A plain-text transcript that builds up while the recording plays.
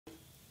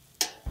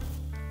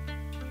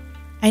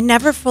I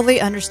never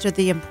fully understood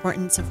the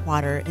importance of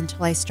water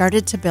until I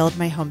started to build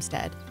my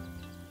homestead.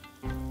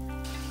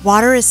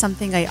 Water is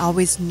something I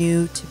always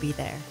knew to be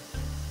there.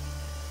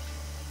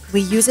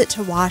 We use it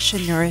to wash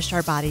and nourish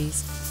our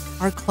bodies,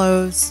 our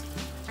clothes,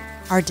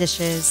 our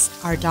dishes,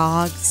 our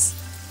dogs,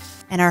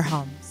 and our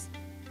homes.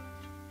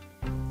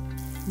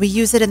 We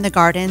use it in the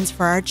gardens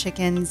for our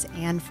chickens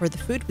and for the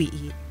food we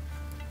eat.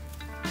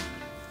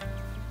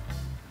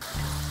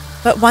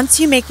 But once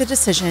you make the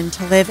decision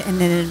to live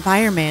in an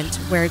environment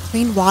where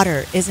clean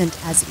water isn't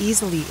as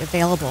easily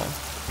available,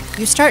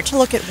 you start to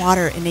look at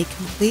water in a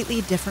completely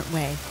different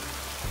way.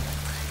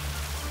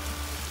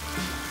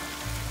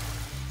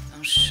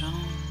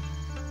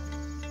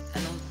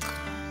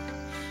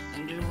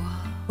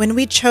 When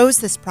we chose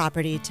this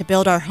property to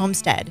build our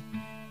homestead,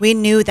 we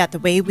knew that the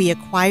way we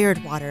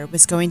acquired water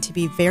was going to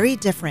be very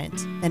different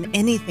than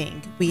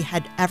anything we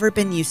had ever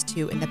been used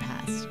to in the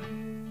past.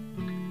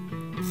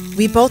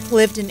 We both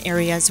lived in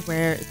areas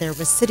where there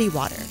was city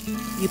water.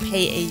 You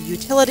pay a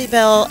utility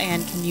bill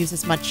and can use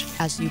as much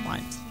as you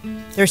want.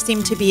 There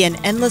seemed to be an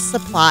endless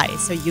supply,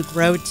 so you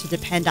grow to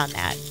depend on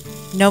that,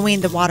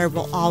 knowing the water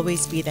will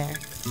always be there.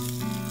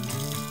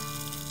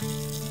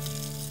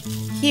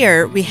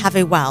 Here we have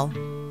a well,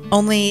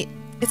 only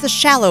it's a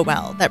shallow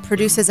well that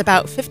produces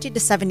about 50 to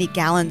 70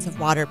 gallons of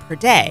water per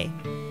day.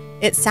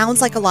 It sounds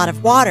like a lot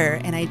of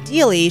water and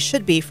ideally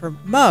should be for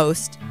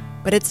most,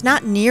 but it's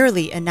not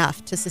nearly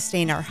enough to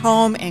sustain our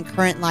home and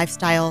current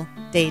lifestyle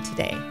day to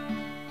day.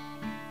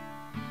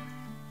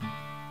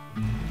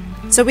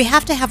 So we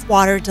have to have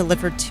water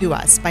delivered to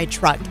us by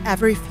truck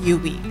every few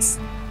weeks.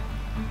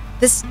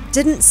 This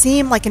didn't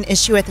seem like an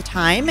issue at the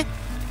time,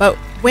 but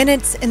when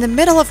it's in the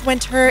middle of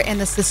winter and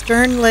the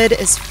cistern lid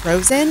is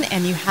frozen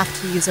and you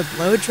have to use a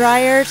blow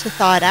dryer to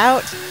thaw it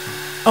out,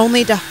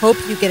 only to hope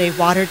you get a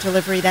water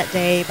delivery that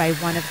day by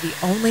one of the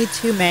only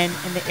two men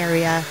in the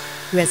area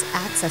who has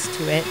access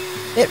to it,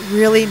 it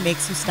really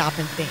makes you stop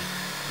and think.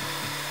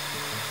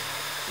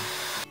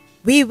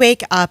 We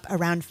wake up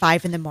around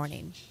 5 in the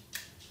morning.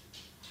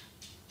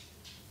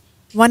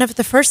 One of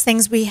the first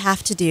things we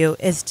have to do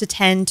is to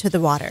tend to the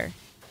water.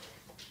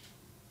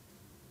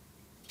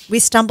 We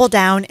stumble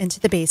down into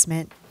the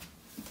basement,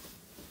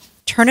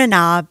 turn a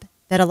knob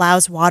that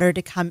allows water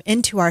to come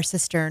into our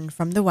cistern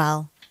from the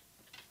well,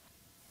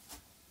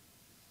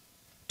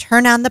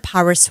 turn on the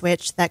power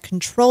switch that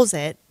controls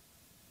it,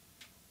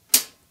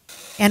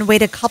 and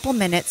wait a couple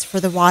minutes for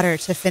the water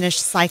to finish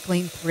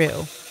cycling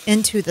through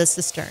into the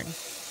cistern.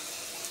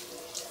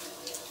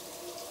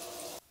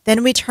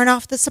 Then we turn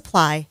off the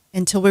supply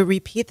until we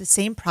repeat the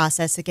same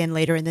process again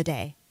later in the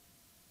day.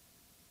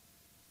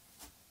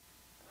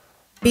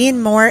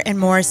 Being more and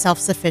more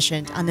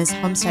self-sufficient on this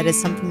homestead is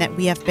something that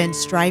we have been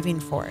striving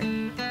for.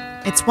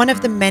 It's one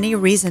of the many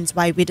reasons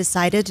why we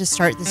decided to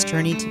start this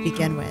journey to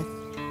begin with.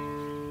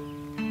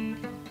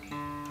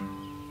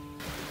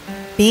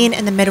 Being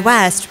in the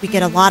Midwest, we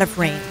get a lot of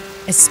rain,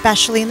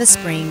 especially in the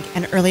spring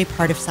and early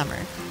part of summer.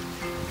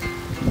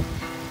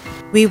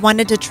 We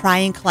wanted to try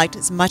and collect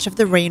as much of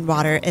the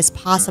rainwater as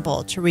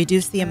possible to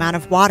reduce the amount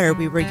of water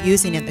we were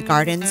using in the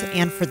gardens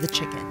and for the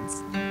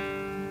chickens.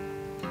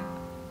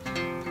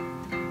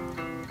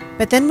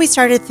 But then we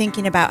started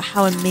thinking about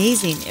how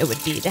amazing it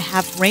would be to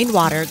have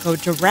rainwater go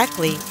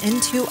directly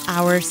into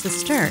our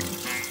cistern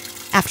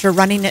after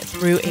running it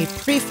through a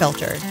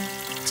pre-filter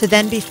to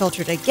then be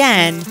filtered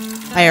again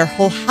by our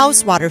whole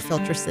house water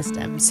filter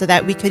system so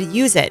that we could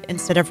use it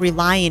instead of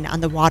relying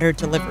on the water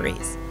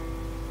deliveries.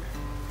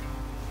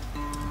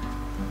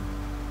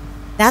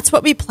 That's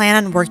what we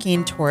plan on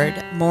working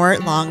toward more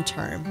long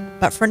term.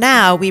 But for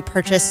now, we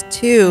purchased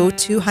two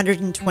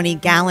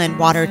 220-gallon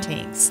water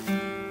tanks,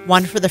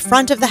 one for the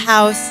front of the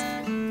house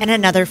and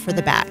another for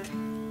the back.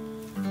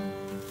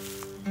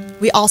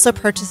 We also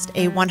purchased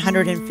a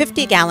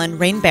 150-gallon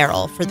rain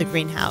barrel for the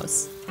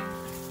greenhouse.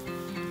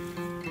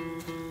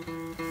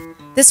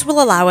 This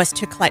will allow us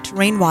to collect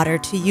rainwater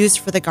to use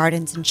for the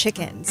gardens and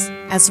chickens,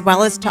 as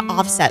well as to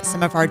offset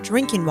some of our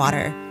drinking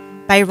water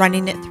by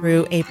running it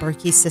through a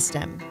Berkey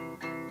system.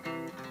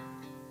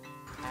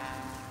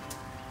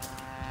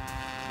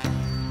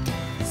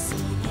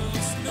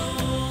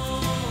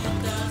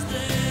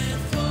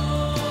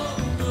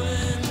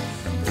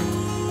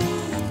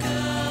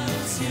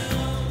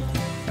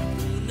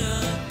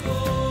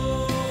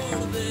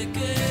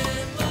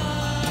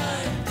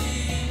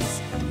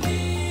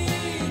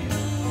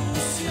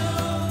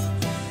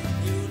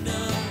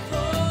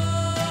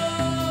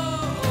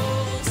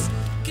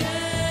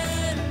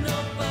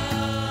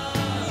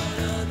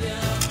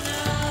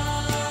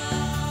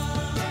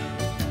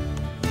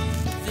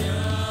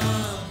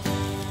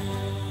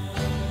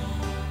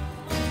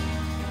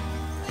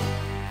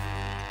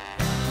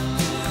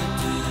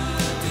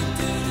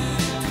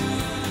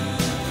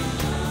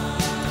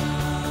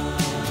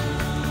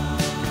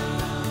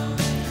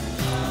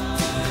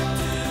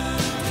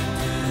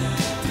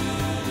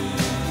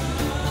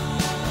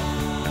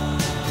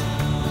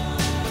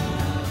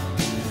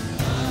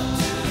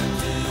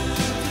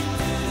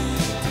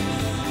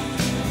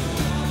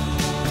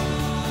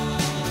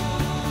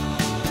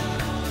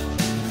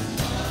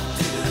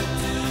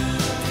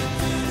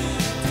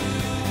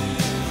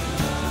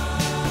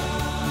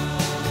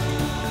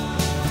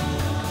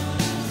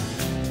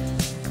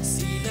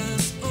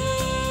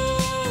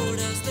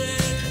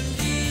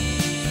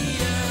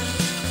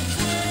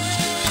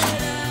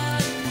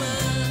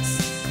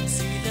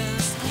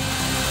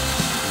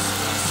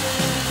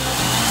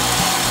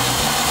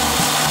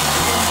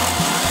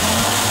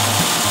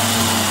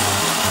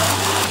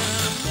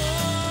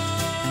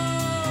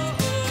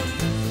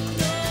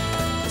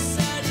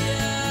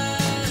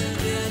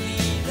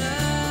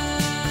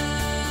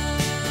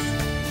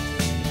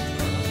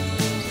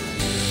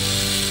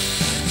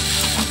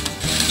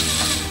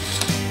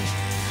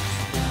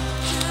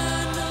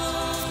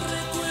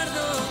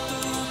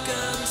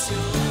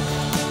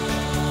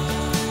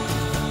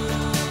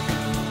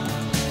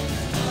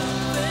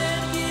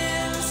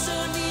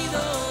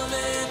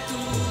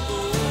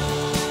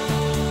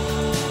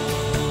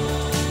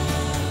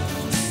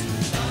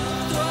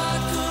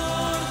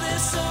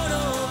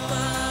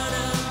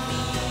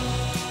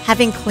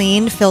 Having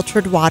clean,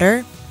 filtered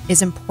water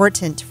is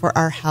important for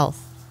our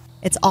health.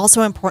 It's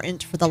also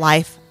important for the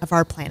life of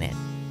our planet.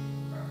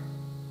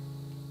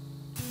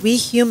 We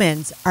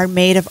humans are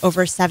made of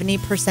over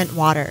 70%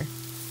 water.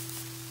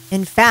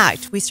 In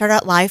fact, we start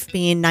out life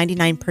being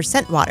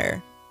 99%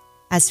 water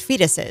as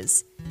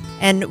fetuses,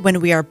 and when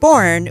we are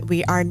born,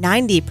 we are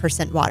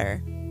 90%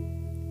 water.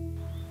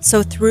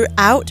 So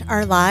throughout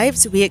our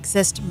lives, we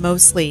exist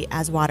mostly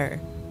as water.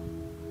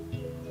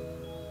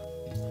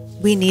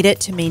 We need it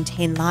to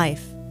maintain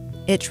life.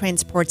 It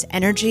transports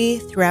energy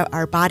throughout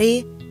our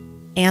body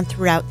and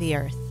throughout the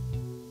earth.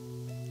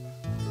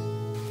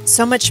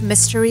 So much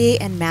mystery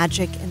and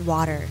magic in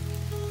water.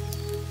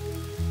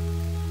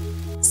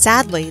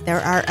 Sadly, there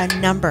are a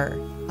number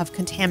of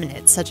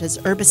contaminants such as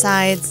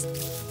herbicides,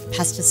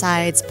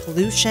 pesticides,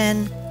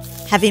 pollution,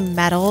 heavy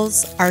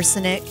metals,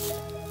 arsenic,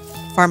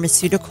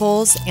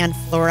 pharmaceuticals, and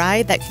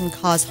fluoride that can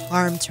cause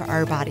harm to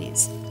our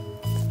bodies.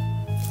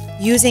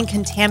 Using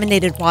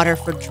contaminated water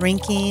for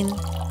drinking,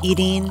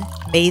 eating,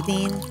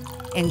 bathing,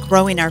 and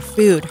growing our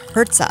food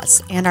hurts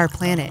us and our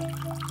planet.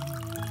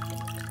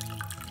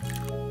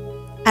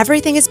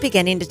 Everything is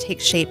beginning to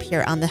take shape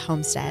here on the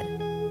homestead.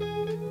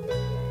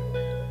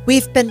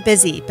 We've been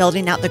busy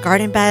building out the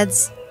garden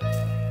beds,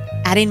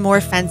 adding more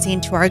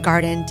fencing to our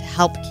garden to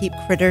help keep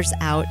critters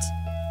out,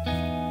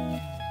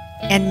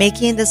 and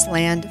making this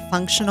land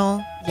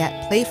functional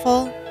yet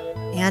playful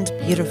and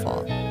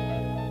beautiful.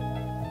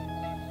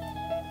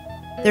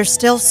 There's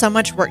still so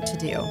much work to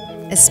do,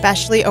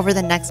 especially over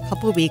the next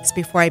couple weeks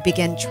before I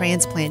begin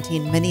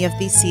transplanting many of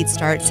these seed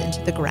starts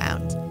into the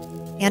ground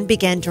and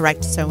begin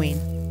direct sowing.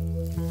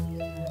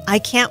 I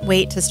can't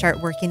wait to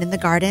start working in the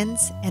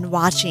gardens and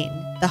watching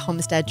the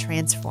homestead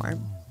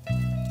transform.